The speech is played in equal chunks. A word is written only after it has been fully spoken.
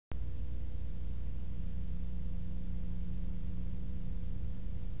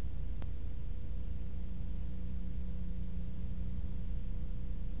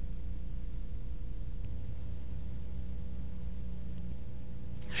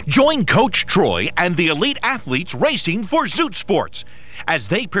Join Coach Troy and the elite athletes racing for Zoot Sports as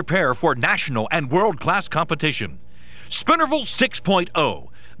they prepare for national and world-class competition. Spinervals 6.0,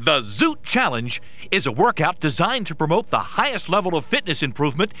 the Zoot Challenge, is a workout designed to promote the highest level of fitness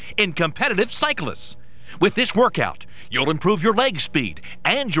improvement in competitive cyclists. With this workout, you'll improve your leg speed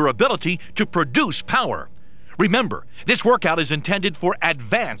and your ability to produce power. Remember, this workout is intended for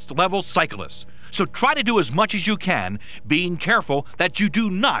advanced level cyclists, so try to do as much as you can, being careful that you do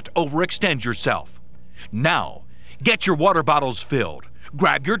not overextend yourself. Now, get your water bottles filled,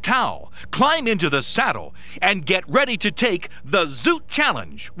 grab your towel, climb into the saddle, and get ready to take the Zoot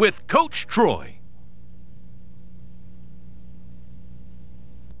Challenge with Coach Troy.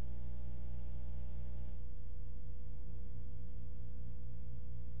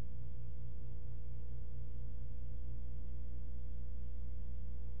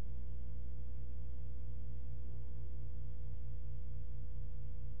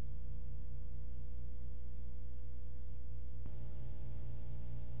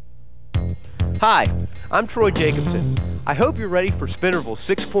 Hi, I'm Troy Jacobson. I hope you're ready for Spinervals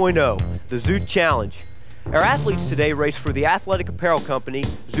 6.0, the Zoot Challenge. Our athletes today race for the athletic apparel company,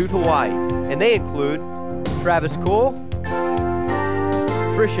 Zoot Hawaii, and they include Travis Cole,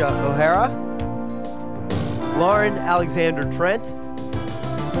 Trisha O'Hara, Lauren Alexander Trent,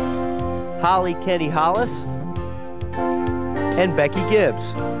 Holly Kenny Hollis, and Becky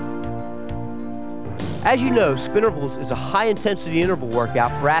Gibbs. As you know, Spinervals is a high-intensity interval workout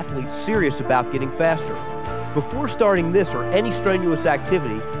for athletes serious about getting faster. Before starting this or any strenuous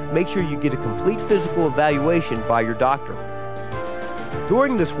activity, make sure you get a complete physical evaluation by your doctor.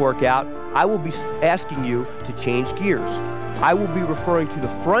 During this workout, I will be asking you to change gears. I will be referring to the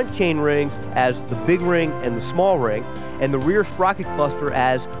front chain rings as the big ring and the small ring, and the rear sprocket cluster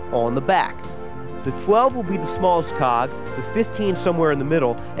as on the back. The 12 will be the smallest cog, the 15 somewhere in the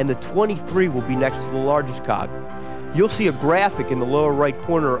middle, and the 23 will be next to the largest cog. You'll see a graphic in the lower right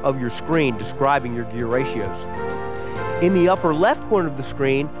corner of your screen describing your gear ratios. In the upper left corner of the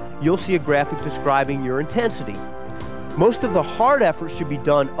screen, you'll see a graphic describing your intensity. Most of the hard effort should be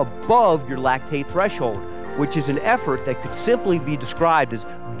done above your lactate threshold, which is an effort that could simply be described as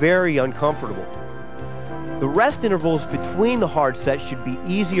very uncomfortable. The rest intervals between the hard sets should be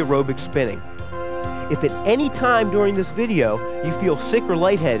easy aerobic spinning. If at any time during this video you feel sick or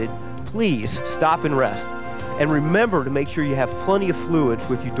lightheaded, please stop and rest. And remember to make sure you have plenty of fluids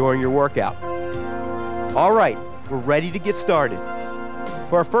with you during your workout. All right, we're ready to get started.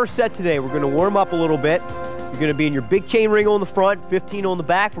 For our first set today, we're going to warm up a little bit. You're going to be in your big chain ring on the front, 15 on the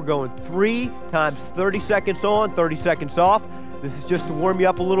back. We're going 3 times 30 seconds on, 30 seconds off. This is just to warm you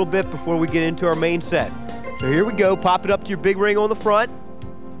up a little bit before we get into our main set. So here we go. Pop it up to your big ring on the front.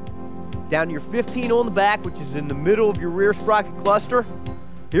 Down to your 15 on the back, which is in the middle of your rear sprocket cluster.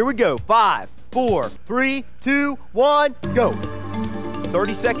 Here we go. 5, 4, 3, 2, 1, go.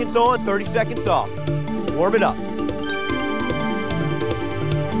 30 seconds on, 30 seconds off. Warm it up.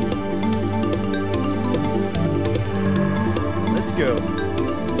 Let's go.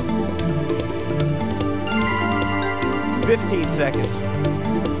 15 seconds.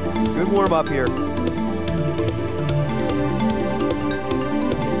 Good warm up here.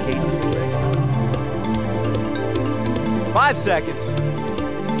 5 seconds.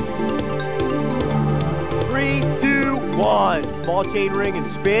 3, 2, 1. Small chain ring and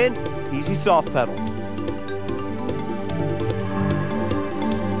spin. Easy soft pedal.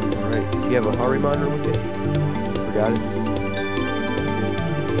 All right. Do you have a heart reminder with you? Forgot it.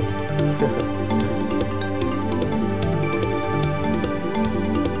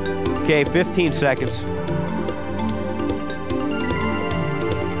 Okay, 15 seconds.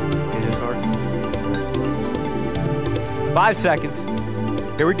 5 seconds.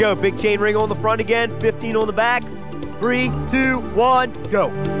 Here we go. Big chain ring on the front again. 15 on the back. 3, 2, 1, go.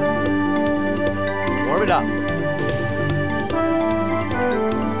 Warm it up.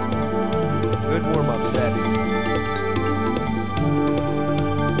 Good warm up set.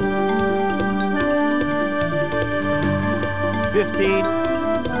 $15.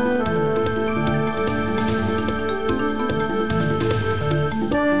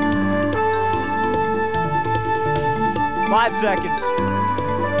 5 seconds.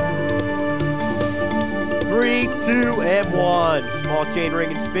 3, 2, and 1. Small chain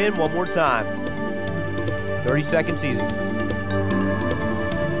ring and spin one more time. 30 seconds easy.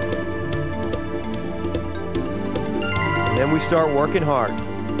 And then we start working hard.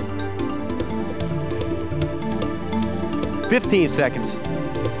 15 seconds.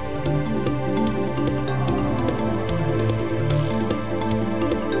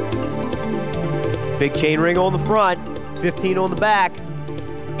 Big chain ring on the front, 15 on the back.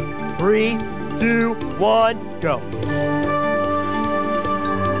 3, 2, 1, go.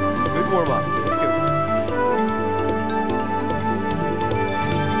 Good warm up. Let's go.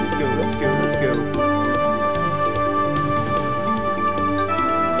 Let's go, let's go, let's go.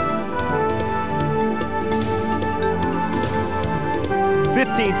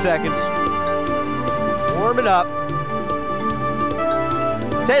 15 seconds. Warm it up.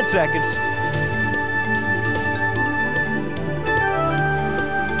 10 seconds.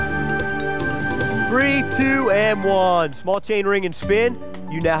 3, 2, and 1. Small chain ring and spin.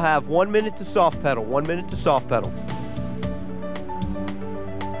 You now have 1 minute to soft pedal. 1 minute to soft pedal.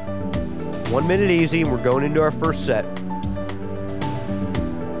 1 minute easy, and we're going into our first set.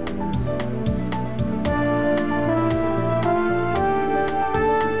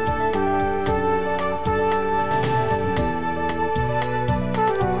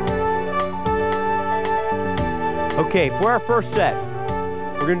 Okay, for our first set,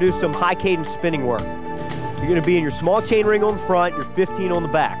 we're going to do some high cadence spinning work. You're going to be in your small chain ring on the front, your 15 on the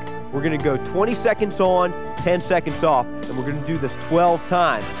back. We're going to go 20 seconds on, 10 seconds off, and we're going to do this 12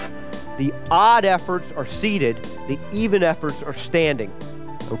 times. The odd efforts are seated, the even efforts are standing,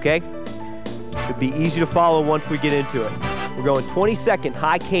 okay? It'll be easy to follow once we get into it. We're going 20-second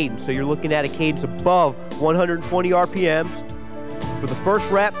high cadence, so you're looking at a cadence above 120 RPMs. For the first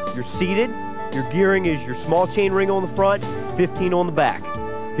rep, you're seated. Your gearing is your small chain ring on the front, 15 on the back.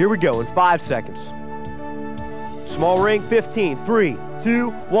 Here we go in 5 seconds. Small ring, 15. 3, 2,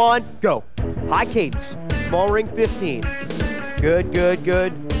 1, go. High cadence. Small ring, 15. Good, good,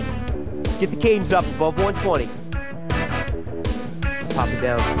 good. Get the cadence up above 120. Pop it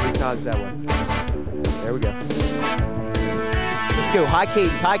down 3 times that way. There we go. Let's go. High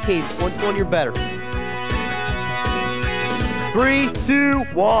cadence, 120 or better. 3, 2,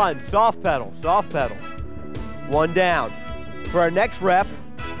 1. Soft pedal, soft pedal. 1 down. For our next rep,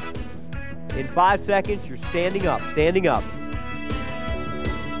 in 5 seconds, you're standing up, standing up.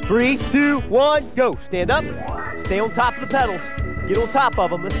 3, 2, 1, go. Stand up. Stay on top of the pedals. Get on top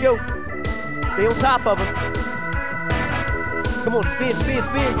of them. Let's go. Stay on top of them. Come on, spin, spin,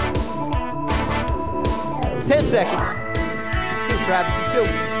 spin. 10 seconds. Let's go, Travis. Let's go.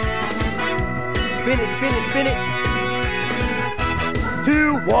 Spin it, spin it, spin it.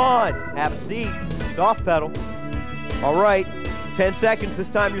 2, 1. Have a seat. Soft pedal. All right. 10 seconds. This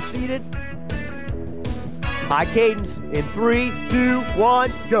time you're seated. High cadence in 3, 2,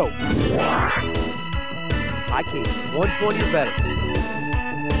 1, go. High cadence, 120 or better.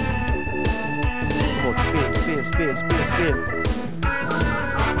 Come on, spin, spin, spin, spin, spin.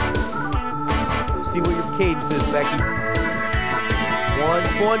 See what your cadence is, Becky.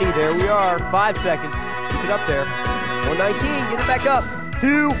 120, there we are. 5 seconds. Keep it up there. 119, get it back up.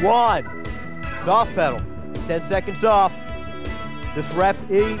 2, 1. Soft pedal. 10 seconds off. This rep,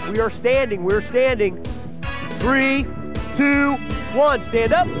 we are standing, we're standing. 3, 2, 1.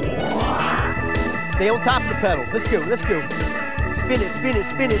 Stand up. Stay on top of the pedals. Let's go, let's go. Spin it, spin it,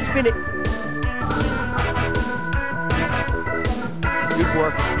 spin it, spin it. Good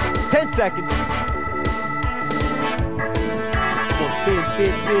work. 10 seconds. Come on, spin,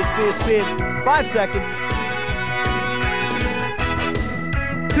 spin, spin, spin, spin. 5 seconds.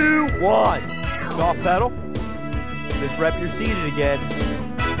 2, 1. Soft pedal. This rep, you're seated again.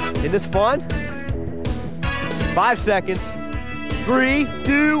 Isn't this fun? 5 seconds. 3,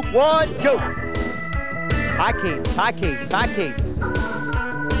 2, 1, go. High cadence, high cadence, high cadence. You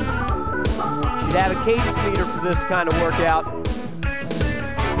should have a cadence meter for this kind of workout.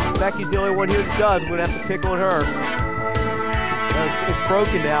 Since Becky's the only one here that does, we're gonna have to pick on her. It's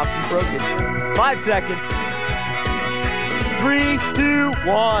broken now, she's broken. 5 seconds. 3, 2,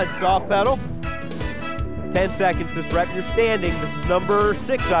 1, soft pedal. 10 seconds, this rep, you're standing. This is number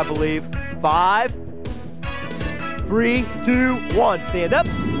 6, I believe. 5, 3, 2, 1, stand up.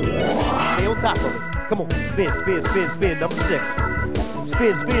 Stay on top of it. Come on, spin, spin, spin, spin. Number 6.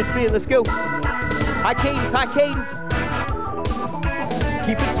 Spin, spin, spin, let's go. High cadence, high cadence.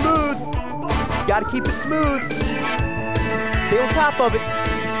 Keep it smooth. You gotta keep it smooth. Stay on top of it.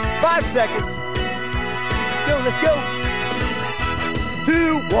 5 seconds. Let's go, let's go.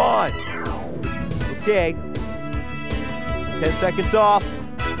 2, 1. Okay. 10 seconds off.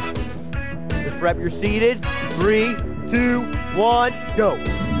 This rep, you're seated. 3, 2, 1, go.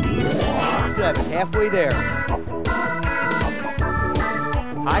 7, halfway there.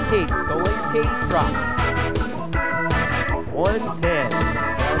 High cadence, don't let your cadence drop. 110.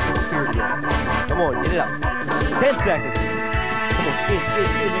 Come on, get it up. 10 seconds. Come on, spin, spin,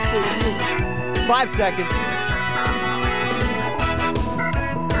 spin, let's go, let's go. 5 seconds.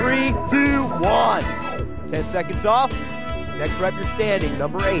 3, 2, 1. 10 seconds off. Next rep, you're standing.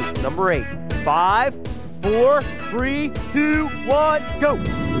 Number 8. Number 8. 5, 4, 3, 2, 1, go.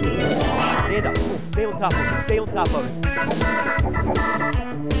 Stand up. Stay on top of it. Stay on top of it. Come on,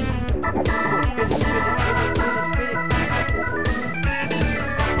 spin it.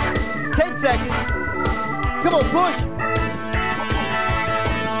 10 seconds. Come on, push.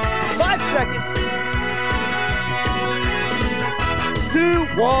 5 seconds. 2,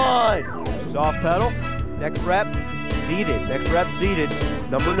 1. Soft pedal. Next rep, seated. Next rep, seated.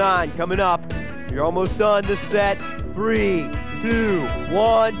 Number 9 coming up. You're almost done this set. 3, 2,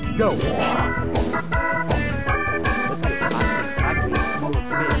 1, go. Let's go. I can't.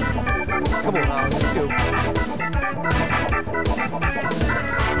 Come on, Holly. Let's go.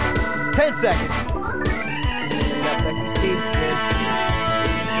 10 seconds. Got Becky's team spin.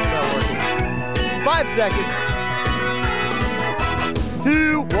 Not working. 5 seconds.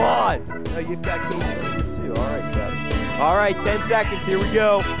 2, 1. Oh, you've got cage too. All right, Travis. All right, 10 seconds. Here we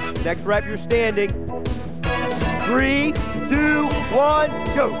go. Next rep, you're standing. 3, 2, 1,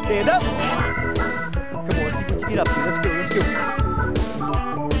 go. Stand up. Come on, let's see what you get up to. Let's go, let's go.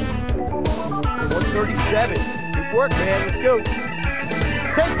 137. Good work, man. Let's go.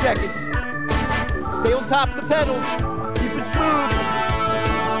 10 seconds. Stay on top of the pedals. Keep it smooth.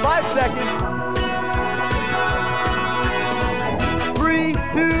 5 seconds. 3,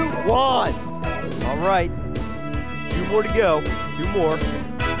 2, 1. All right. 2 more to go. 2 more.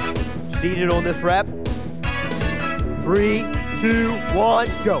 Seated on this rep. 3, 2, 1,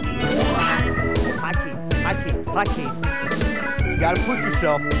 go. High knees. You gotta push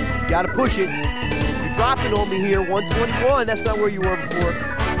yourself. You gotta push it. You're dropping on me here. 121. That's not where you were before.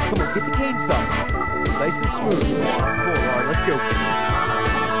 Come on, get the cadence up. Nice and smooth. Come on, Lauren. Let's go.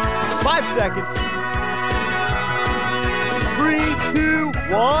 5 seconds. 3, 2,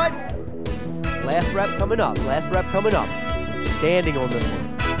 1. Last rep coming up. Last rep coming up. Standing on this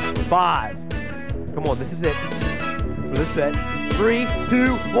one. 5. Come on, this is it. For this set. 3,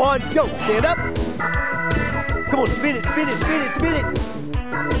 2, 1, go. Stand up. Come on, spin it.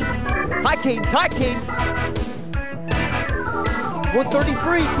 High cadence.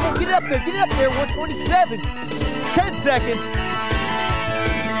 133. Come on, get it up there. 127. 10 seconds.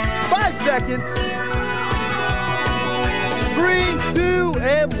 5 seconds. 3, 2,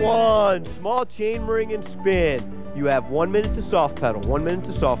 and 1. Small chain ring and spin. You have 1 minute to soft pedal. 1 minute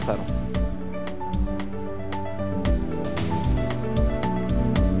to soft pedal.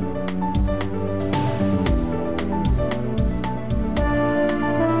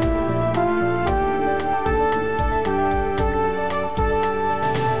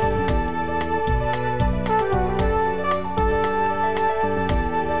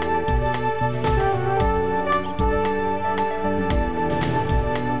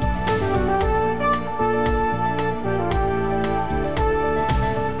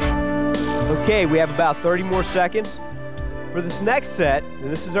 Okay, we have about 30 more seconds. For this next set, and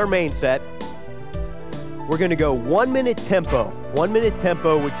this is our main set, we're gonna go 1 minute tempo. 1 minute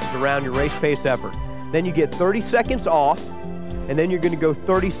tempo, which is around your race pace effort. Then you get 30 seconds off, and then you're gonna go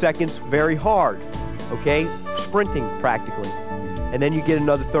 30 seconds very hard, okay? Sprinting practically. And then you get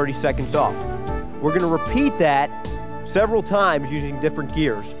another 30 seconds off. We're gonna repeat that several times using different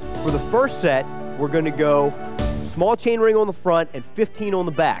gears. For the first set, we're gonna go small chain ring on the front and 15 on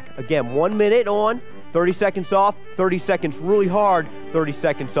the back. Again, 1 minute on, 30 seconds off, 30 seconds really hard, 30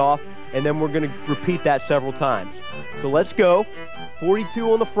 seconds off, and then we're gonna repeat that several times. So let's go.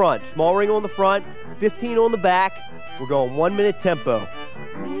 42 on the front, small ring on the front, 15 on the back. We're going 1 minute tempo.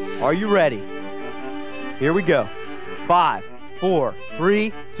 Are you ready? Here we go. 5, 4,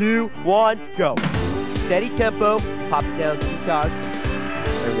 3, 2, 1, go. Steady tempo, pop it down 2 cogs.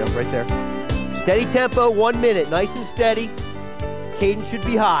 There we go, right there. Steady tempo, 1 minute, nice and steady. Cadence should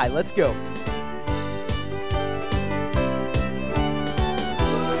be high, let's go.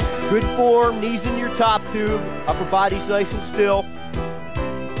 Good form, knees in your top tube, upper body's nice and still.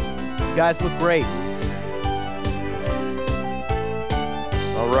 You guys look great.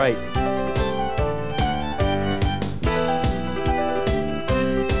 All right.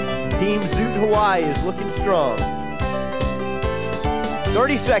 Team Zoot Hawaii is looking strong.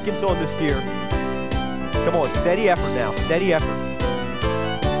 30 seconds on this gear. Come on, steady effort now, steady effort.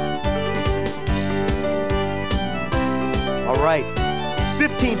 All right,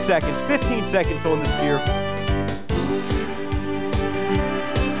 15 seconds on this gear.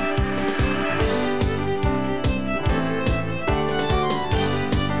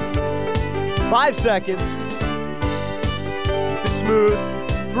 Five seconds. Keep it smooth.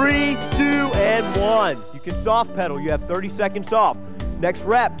 3, 2, and 1. You can soft pedal, you have 30 seconds off. Next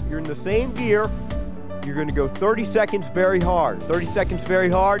rep, you're in the same gear. you're gonna go 30 seconds very hard. 30 seconds very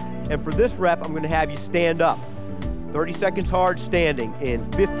hard, and for this rep, I'm gonna have you stand up. 30 seconds hard standing in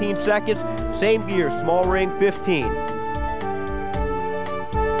 15 seconds. Same gear, small ring, 15.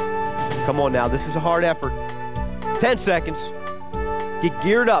 Come on now, this is a hard effort. 10 seconds. Get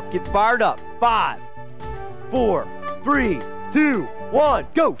geared up, get fired up. 5, 4, 3, 2, 1,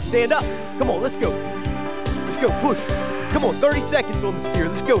 go. Stand up. Come on, let's go. Let's go, push. Come on, 30 seconds on this gear,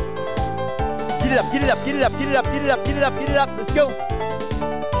 let's go. Get it up, get it up, get it up, get it up, get it up, get it up, get it up, let's go.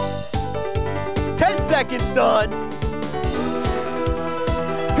 10 seconds done.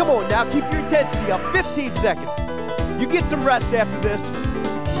 Come on now, keep your intensity up, 15 seconds. You get some rest after this.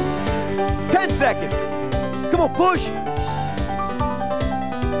 10 seconds. Come on, push.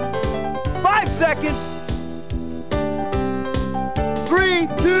 5 seconds. 3,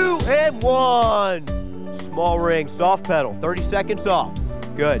 2, and 1. Small ring, soft pedal, 30 seconds off.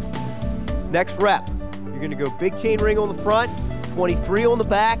 Good. Next rep, you're gonna go big chain ring on the front, 23 on the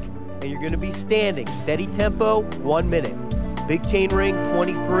back, and you're gonna be standing. Steady tempo, 1 minute. Big chain ring,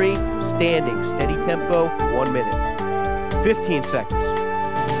 23, standing. Steady tempo, 1 minute. 15 seconds.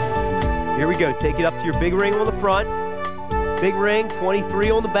 Here we go, take it up to your big ring on the front. Big ring, 23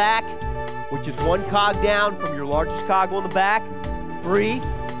 on the back, which is 1 cog down from your largest cog on the back. 3,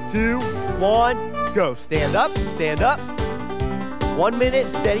 2, 1, go. Stand up, stand up. 1 minute,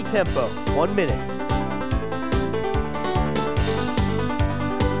 steady tempo, 1 minute.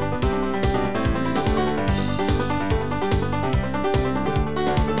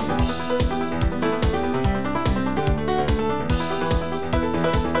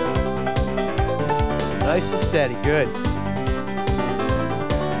 Nice and steady, good.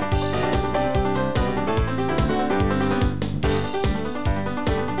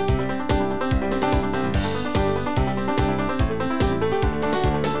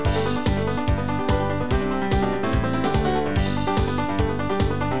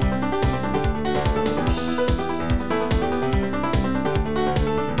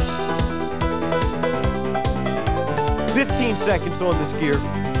 Seconds on this gear.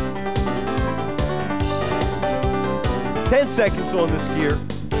 10 seconds on this gear.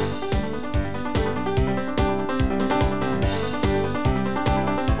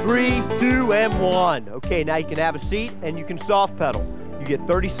 3, 2, and 1. Okay, now you can have a seat and you can soft pedal. You get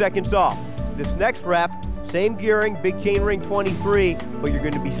 30 seconds off. This next rep, same gearing, big chain ring 23, but you're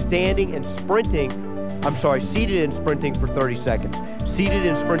going to be standing and sprinting. I'm sorry, seated and sprinting for 30 seconds. Seated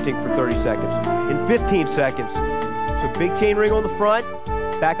and sprinting for 30 seconds. In 15 seconds. So big chain ring on the front,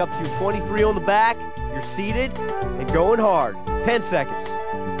 back up to 23 on the back, you're seated and going hard. 10 seconds.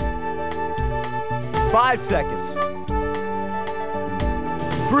 5 seconds.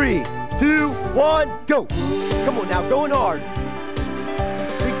 3, 2, 1, go. Come on now, going hard.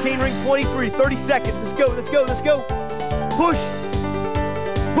 Big chain ring 23, 30 seconds. Let's go, let's go, let's go. Push.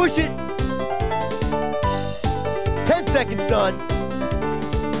 Push it. 10 seconds done.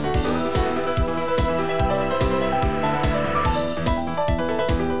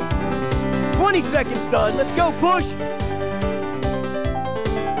 20 seconds done. Let's go, push.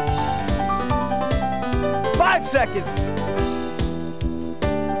 5 seconds.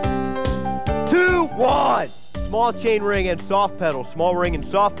 2, 1. Small chain ring and soft pedal. Small ring and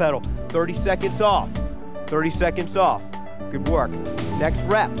soft pedal. 30 seconds off. 30 seconds off. Good work. Next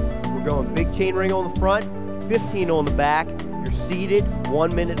rep. We're going big chain ring on the front, 15 on the back. You're seated,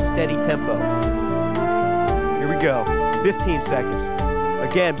 1 minute steady tempo. Here we go. 15 seconds.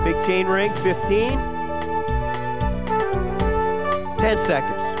 Again, big chain ring, 15. 10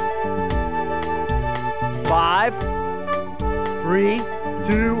 seconds. 5, 3,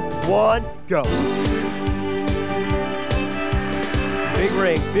 2, 1, go. Big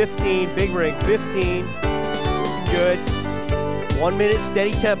ring, 15, big ring, 15. Good. 1 minute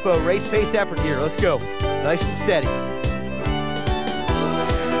steady tempo, race pace effort here. Let's go. Nice and steady.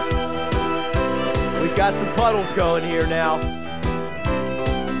 We've got some puddles going here now.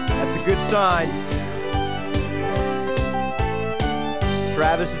 That's a good sign.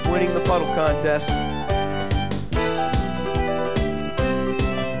 Travis is winning the puddle contest.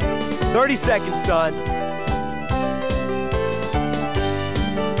 30 seconds done.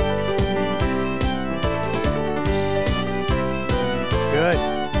 Good.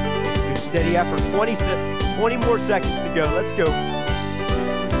 Good steady effort. 20 more seconds to go. Let's go.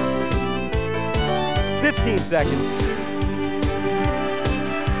 15 seconds.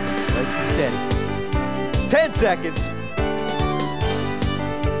 Nice and steady. 10 seconds.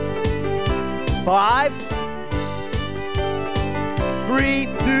 5, 3,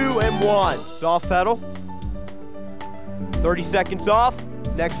 2, and 1. Soft pedal. 30 seconds off.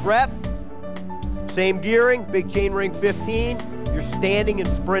 Next rep. Same gearing, big chain ring 15. You're standing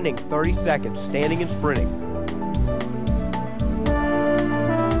and sprinting, 30 seconds, standing and sprinting.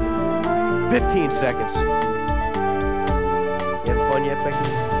 15 seconds. You having fun yet, Becky?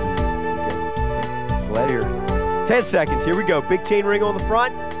 Okay. Glad to hear it. 10 seconds, here we go. Big chain ring on the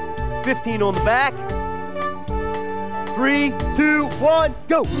front, 15 on the back. 3, 2, 1,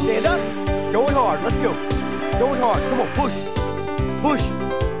 go. Stand up. Going hard, let's go. Going hard, come on, push. Push.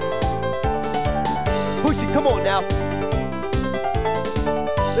 Push it, come on now.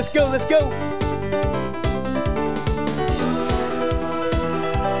 Let's go, let's go.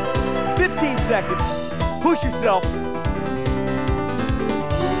 15 seconds. Push yourself.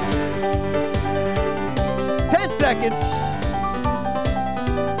 10 seconds.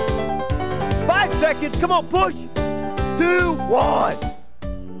 5 seconds, come on, push. 2, 1.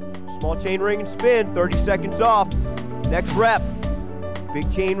 Small chain ring and spin, 30 seconds off. Next rep. Big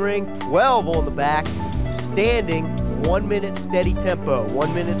chain ring, 12 on the back. Standing, 1 minute steady tempo.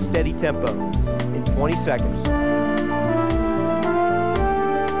 1 minute steady tempo in 20 seconds.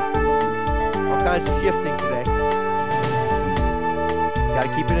 All kinds of shifting today. Gotta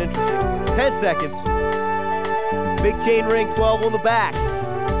keep it interesting. 10 seconds. Big chain ring, 12 on the back.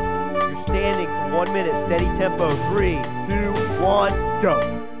 You're standing for 1 minute, steady tempo. 3, 2, 1, go.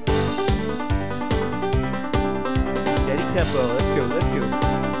 Steady tempo, let's go, let's go.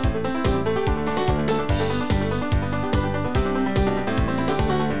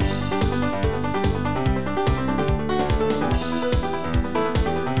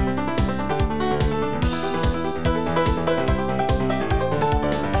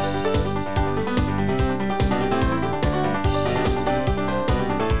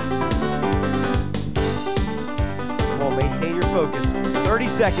 Maintain your focus. 30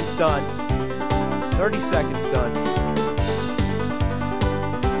 seconds done. 30 seconds done.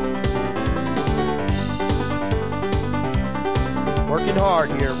 Working hard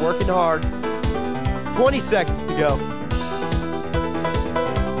here, working hard. 20 seconds to go.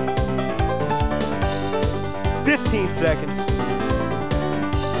 15 seconds.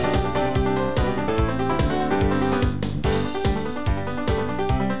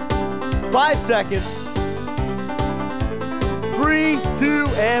 5 seconds. 3, 2,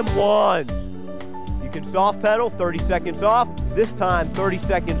 and 1. You can soft pedal, 30 seconds off. This time, 30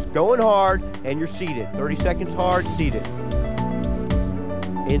 seconds going hard, and you're seated. 30 seconds hard, seated.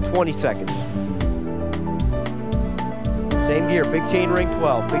 In 20 seconds. Same gear, big chain ring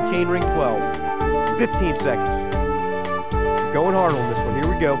 12, big chain ring 12. 15 seconds. You're going hard on this one, here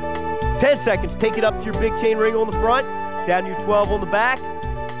we go. 10 seconds, take it up to your big chain ring on the front, down to your 12 on the back.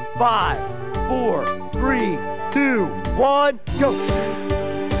 5, 4, 3, 2, 1, go.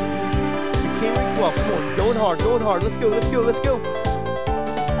 Big chain ring 12, come on, going hard, let's go, let's go, let's go.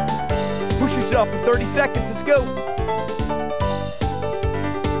 Push yourself for 30 seconds, let's go.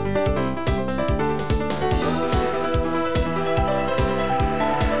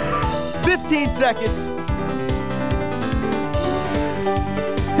 15 seconds.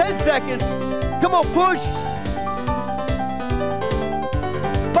 10 seconds. Come on, push.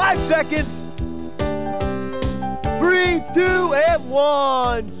 5 seconds. 3, 2, and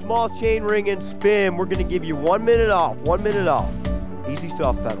 1. Small chain ring and spin. We're going to give you 1 minute off. 1 minute off. Easy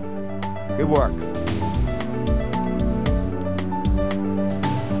soft pedal. Good work.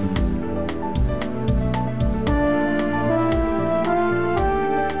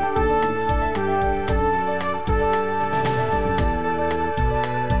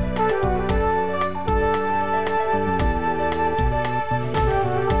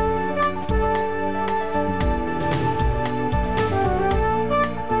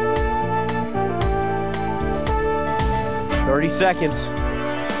 Seconds.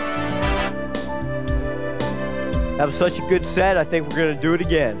 That was such a good set. I think we're going to do it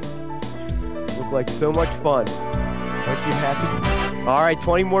again. Looked like so much fun. Aren't you happy? All right,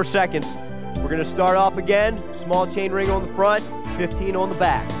 20 more seconds. We're going to start off again. Small chain ring on the front, 15 on the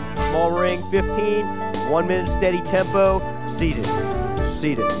back. Small ring, 15. 1 minute steady tempo. Seated.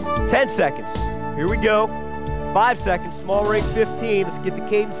 Seated. 10 seconds. Here we go. 5 seconds. Small ring, 15. Let's get the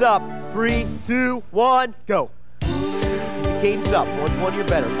cadence up. 3, 2, 1, go. Cadence up, 120 or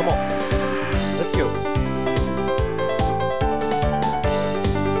better, come on. Let's go.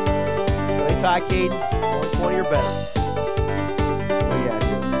 Nice high cadence, 120 or better. What do you got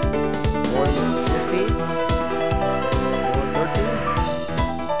here? 115?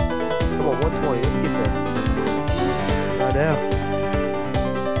 113? Come on, 120, let's get there. Not now.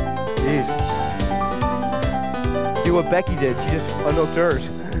 Jeez. Do what Becky did, she just unhooked hers.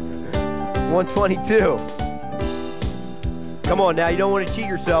 122. Come on now, you don't want to cheat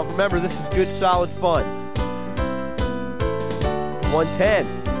yourself. Remember, this is good, solid fun. 110.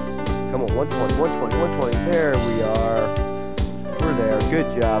 Come on, 120, 120, 120. There we are. We're there. Good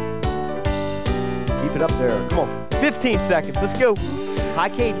job. Keep it up there. Come on. 15 seconds. Let's go. High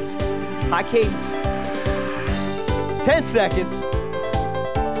cadence. High cadence. 10 seconds.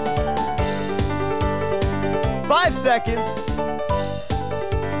 5 seconds.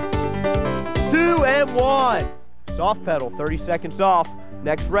 2 and 1. Soft pedal, 30 seconds off.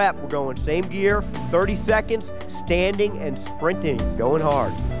 Next rep, we're going same gear, 30 seconds, standing and sprinting, going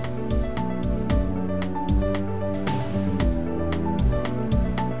hard.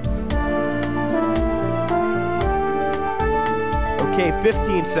 Okay,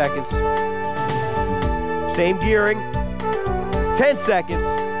 15 seconds. Same gearing, 10 seconds.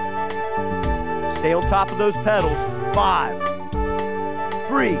 Stay on top of those pedals. 5,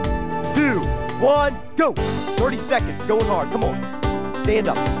 3, 2, 1, go. 30 seconds, going hard, come on. Stand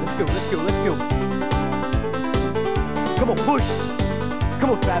up, let's go, let's go, let's go. Come on, push. Come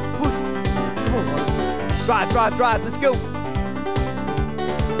on, Travis, push. Come on, drive, drive, drive, let's go.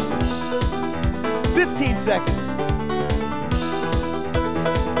 15 seconds.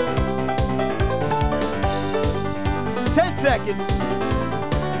 10 seconds.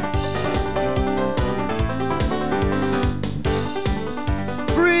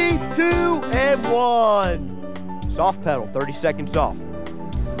 3, 2, and 1. Soft pedal, 30 seconds off.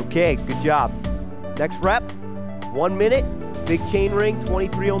 Okay, good job. Next rep, 1 minute, big chain ring,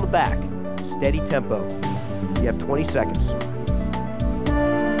 23 on the back. Steady tempo. You have 20 seconds.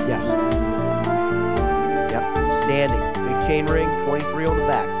 Yes. Yep, standing, big chain ring, 23 on the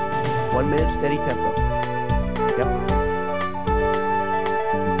back. 1 minute, steady tempo. Yep.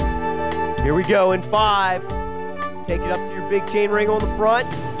 Here we go in 5. Take it up to your big chain ring on the front.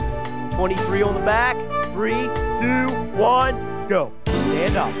 23 on the back. 3, 2, 1, go.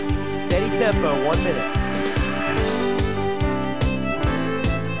 Stand up. Steady tempo, 1 minute.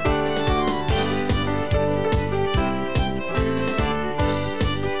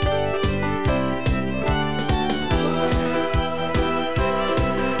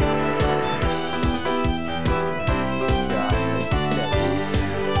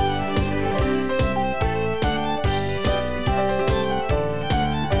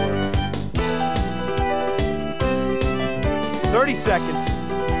 Seconds.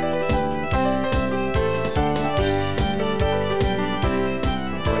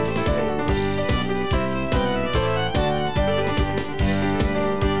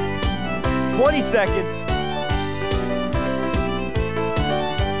 20 seconds.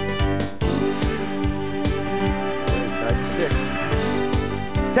 96.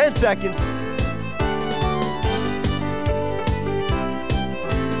 10 seconds.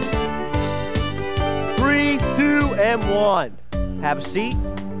 3, 2, and 1. Have a seat.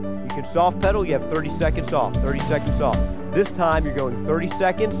 You can soft pedal. You have 30 seconds off. 30 seconds off. This time you're going 30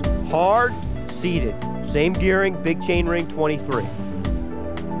 seconds hard, seated. Same gearing, big chain ring, 23.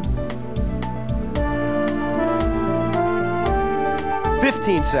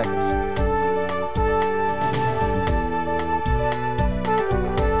 $15 seconds.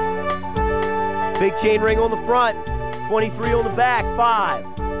 Big chain ring on the front, 23 on the back. 5,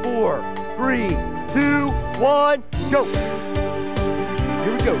 4, 3, 2, 1, go.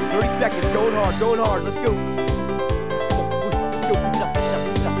 Here we go, 30 seconds, going hard, let's go.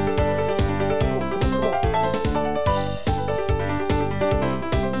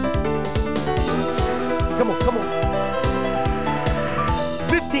 Come on, come on.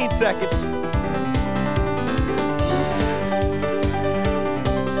 15 seconds.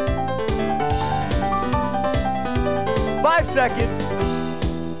 5 seconds.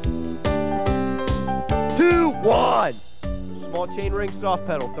 2, 1. Small chain ring, soft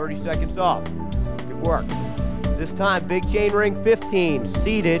pedal, 30 seconds off. Good work. This time, big chain ring, 15,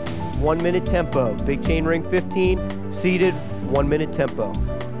 seated, 1 minute tempo. Big chain ring, 15, seated, 1 minute tempo.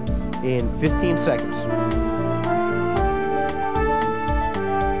 In 15 seconds.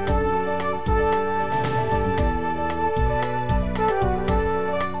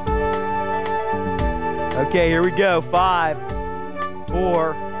 Okay, here we go. 5,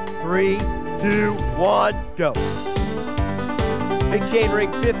 4, 3, 2, 1, go. Big chain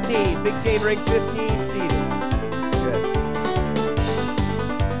ring 15, big chain ring 15, seated. Good.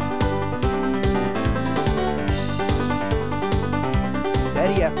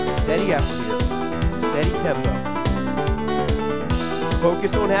 Steady effort here. Steady tempo.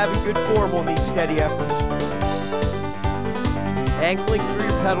 Focus on having good form on these steady efforts. Ankling through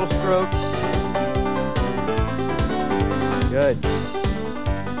your pedal stroke. Good.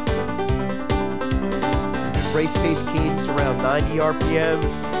 Race pace cadence around around 90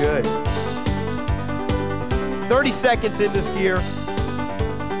 RPMs. Good. 30 seconds in this gear.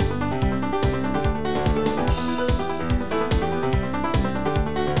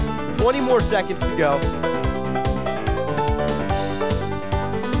 $20 more seconds to go.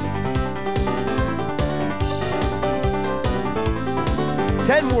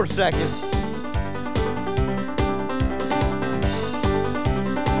 10 more seconds.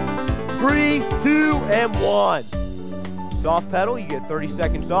 3, 2, and 1. Soft pedal, you get 30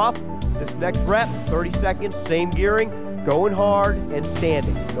 seconds off. This next rep, 30 seconds, same gearing, going hard and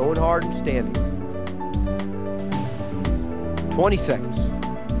standing. Going hard and standing. 20 seconds.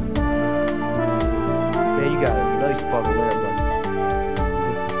 Man, you got a nice bubble there, buddy.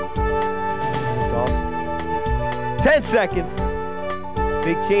 That's awesome. 10 seconds.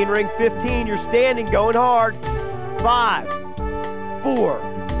 Big chain ring, 15, you're standing, going hard. 5, 4,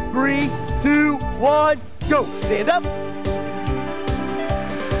 3, 2, 1, go. Stand up.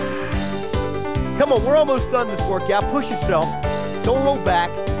 Come on, we're almost done this workout. Push yourself. Don't hold back.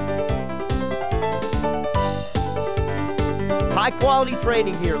 High quality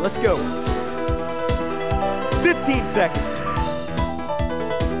training here. Let's go. 15 seconds.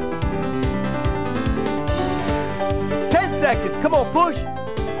 10 seconds. Come on, push.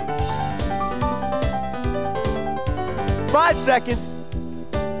 5 seconds.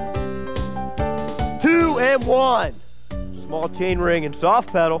 2 and 1. Small chain ring and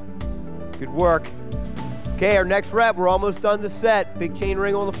soft pedal. Good work. Okay, our next rep, we're almost done the set. Big chain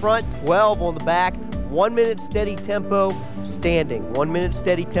ring on the front, 12 on the back. 1 minute steady tempo, standing. 1 minute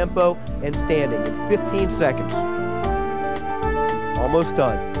steady tempo and standing in 15 seconds. Almost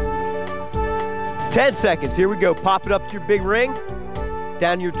done. 10 seconds, here we go. Pop it up to your big ring.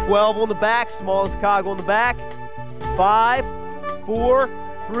 Down to your 12 on the back, smallest cog on the back. 5, 4,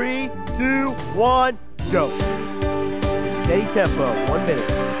 3, 2, 1, go. Steady tempo, 1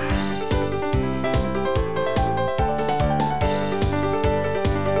 minute.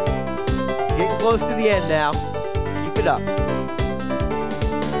 Getting close to the end now. Keep it up.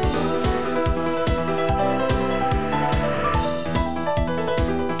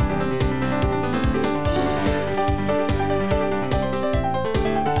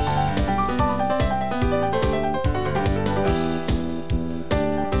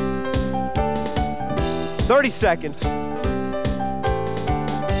 Thirty seconds.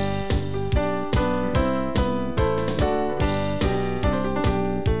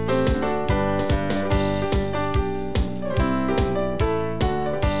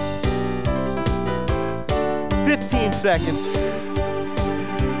 15 seconds.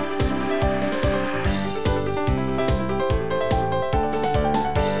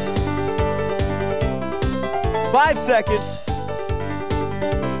 5 seconds.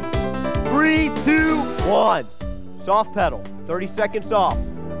 3, 2, 1. Soft pedal, 30 seconds off.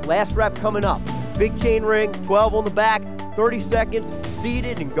 Last rep coming up. Big chain ring, 12 on the back, 30 seconds,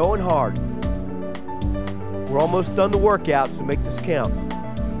 seated and going hard. We're almost done the workout, so make this count.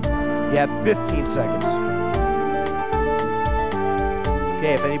 You have 15 seconds.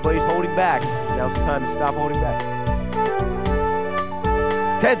 Okay, if anybody's holding back, now's the time to stop holding back.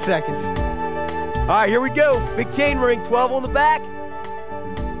 10 seconds. All right, here we go. Big chain ring, 12 on the back.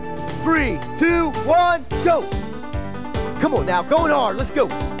 3, 2, 1, go. Come on now, going hard, let's go.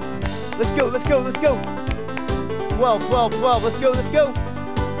 Let's go, let's go, let's go. 12, 12, 12, let's go, let's go.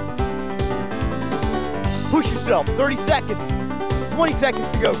 Push yourself, 30 seconds. 20 seconds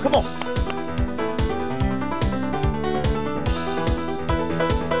to go, come on.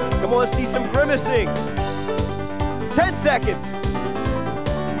 Come on, let's see some grimacing. 10 seconds.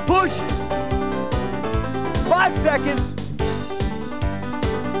 Push. 5 seconds.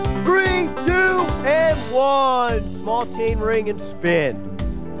 3, 2, and 1. Small chain ring and spin.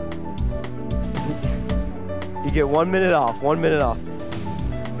 You get 1 minute off, 1 minute off.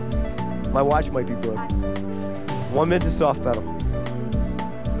 My watch might be broken. 1 minute to soft pedal.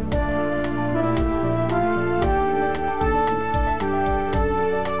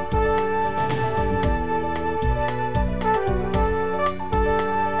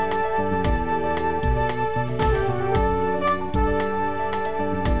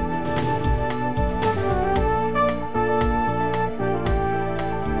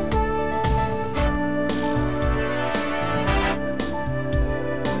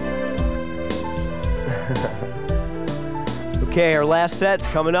 Okay, our last set's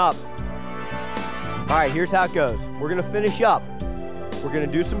coming up. All right, here's how it goes. We're gonna finish up. We're gonna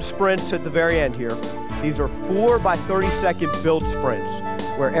do some sprints at the very end here. These are 4 by 30-second build sprints,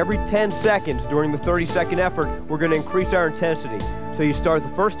 where every 10 seconds during the 30-second effort, we're gonna increase our intensity. So you start the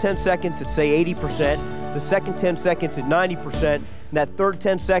first 10 seconds at say 80%, the second 10 seconds at 90%, and that third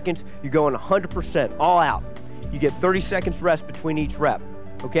 10 seconds, you're going 100%, all out. You get 30 seconds rest between each rep,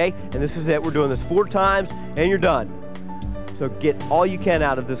 okay? And this is it. We're doing this 4 times, and you're done. So get all you can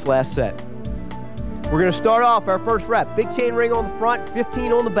out of this last set. We're gonna start off our first rep. Big chain ring on the front,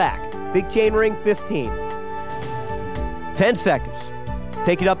 15 on the back. Big chain ring, 15. 10 seconds.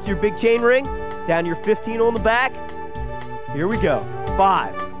 Take it up to your big chain ring, down to your 15 on the back. Here we go.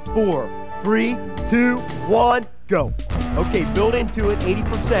 5, 4, 3, 2, 1, go. Okay, build into it,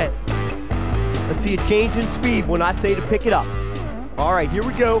 80%. Let's see a change in speed when I say to pick it up. All right, here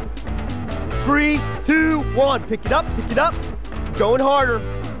we go. 3, 2, 1, pick it up, pick it up. Going harder.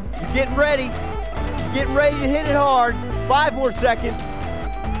 You're getting ready. You're getting ready to hit it hard. 5 more seconds.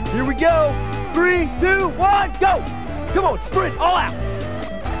 Here we go. 3, 2, 1, go. Come on, sprint, all out.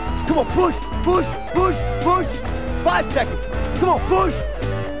 Come on, push, push, push, push. 5 seconds. Come on, push.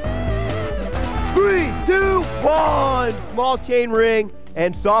 3, 2, 1. Small chain ring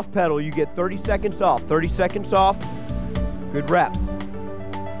and soft pedal. You get 30 seconds off. 30 seconds off. Good rep.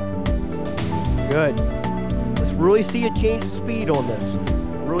 Good. Let's really see a change of speed on this.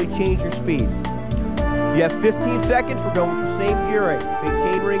 Really change your speed. You have 15 seconds. We're going with the same gearing. Big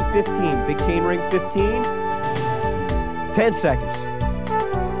chain ring, 15. Big chain ring, 15. 10 seconds.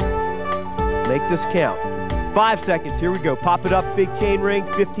 Make this count. 5 seconds. Here we go. Pop it up. Big chain ring,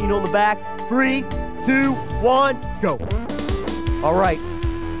 15 on the back. 3, 2, 1, go. All right.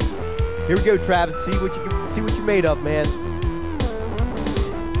 Here we go, Travis. See what you're made of, man.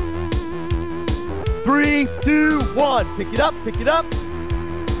 3, 2, 1. Pick it up, pick it up.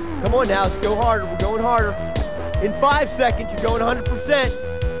 Come on now, let's go harder. We're going harder. In 5 seconds, you're going 100%.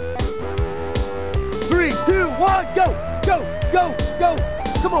 3, 2, 1, go, go, go, go.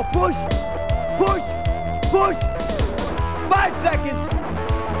 Come on, push, push, push. 5 seconds.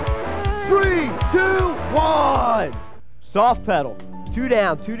 3, 2, 1. Soft pedal. 2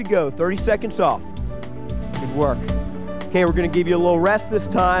 down, 2 to go. 30 seconds off. Good work. Okay, we're going to give you a little rest this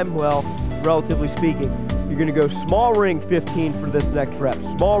time. Well, relatively speaking. You're going to go small ring 15 for this next rep.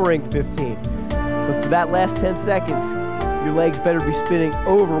 Small ring 15. But for that last 10 seconds, your legs better be spinning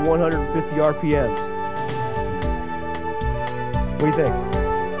over 150 RPMs. What do you think?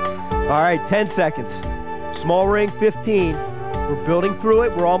 All right, 10 seconds. Small ring 15. We're building through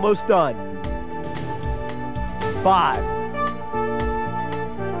it. We're almost done. 5,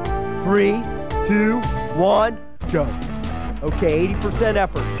 3, 2, 1, go. Okay, 80%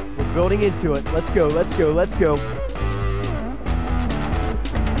 effort. We're building into it. Let's go, let's go, let's go.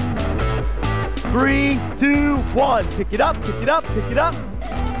 3, 2, 1. Pick it up, pick it up, pick it up.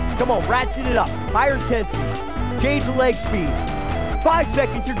 Come on, ratchet it up. Higher intensity. Change the leg speed. 5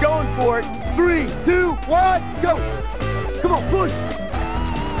 seconds, you're going for it. 3, 2, 1, go. Come on, push.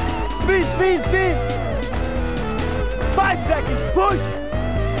 Spin, spin, spin. 5 seconds, push.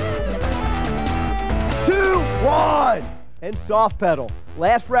 2, 1. And soft pedal.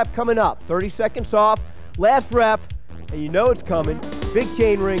 Last rep coming up. 30 seconds off. Last rep, and you know it's coming. Big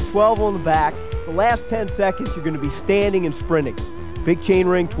chain ring, 12 on the back. The last 10 seconds, you're going to be standing and sprinting. Big chain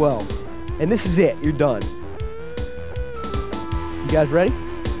ring, 12. And this is it. You're done. You guys ready?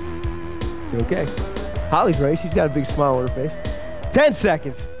 You okay? Holly's ready. She's got a big smile on her face. 10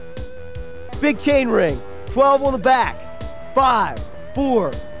 seconds. Big chain ring, 12 on the back. 5,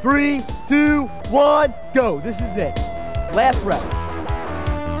 4, 3, 2, 1, go. This is it. Last rep.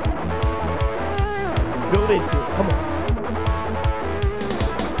 Build into it. Come on.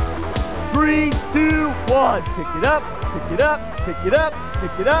 3, 2, 1. Pick it up, pick it up, pick it up,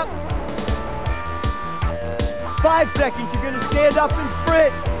 pick it up. 5 seconds. You're going to stand up and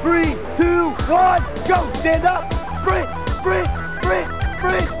sprint. 3, 2, 1, go. Stand up, sprint, sprint, sprint,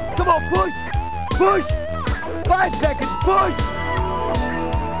 sprint. Come on, push, push. 5 seconds, push.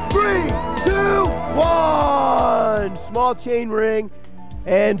 3, 2, 1. Small chain ring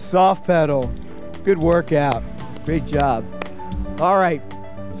and soft pedal. Good workout. Great job. All right.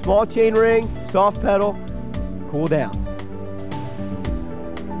 Small chain ring, soft pedal, cool down.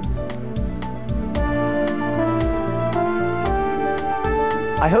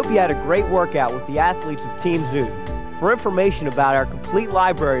 I hope you had a great workout with the athletes of Team Zoot. For information about our complete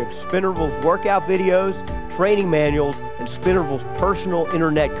library of Spinervals workout videos, training manuals, and Spinervals personal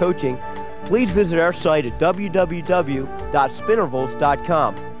internet coaching, please visit our site at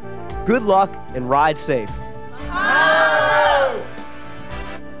www.spinervals.com. Good luck and ride safe.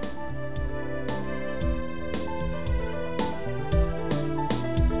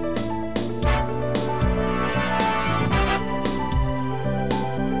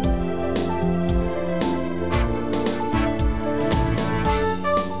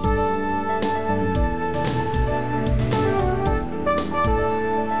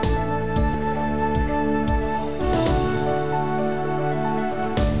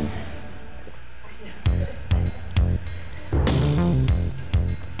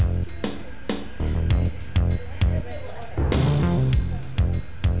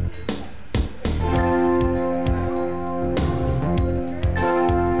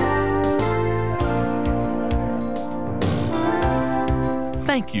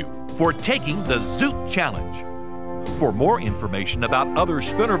 thank you for taking the Zoot Challenge. For more information about other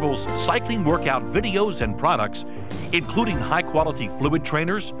Spinervals cycling workout videos and products, including high-quality fluid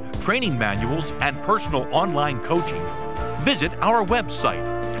trainers, training manuals, and personal online coaching, visit our website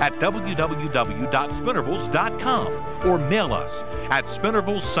at www.spinervals.com or mail us at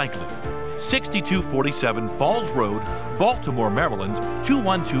Spinervals Cycling, 6247 Falls Road, Baltimore, Maryland,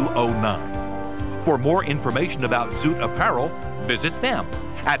 21209. For more information about Zoot Apparel, visit them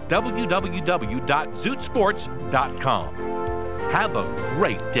at www.zootsports.com. Have a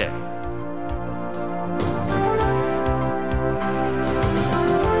great day.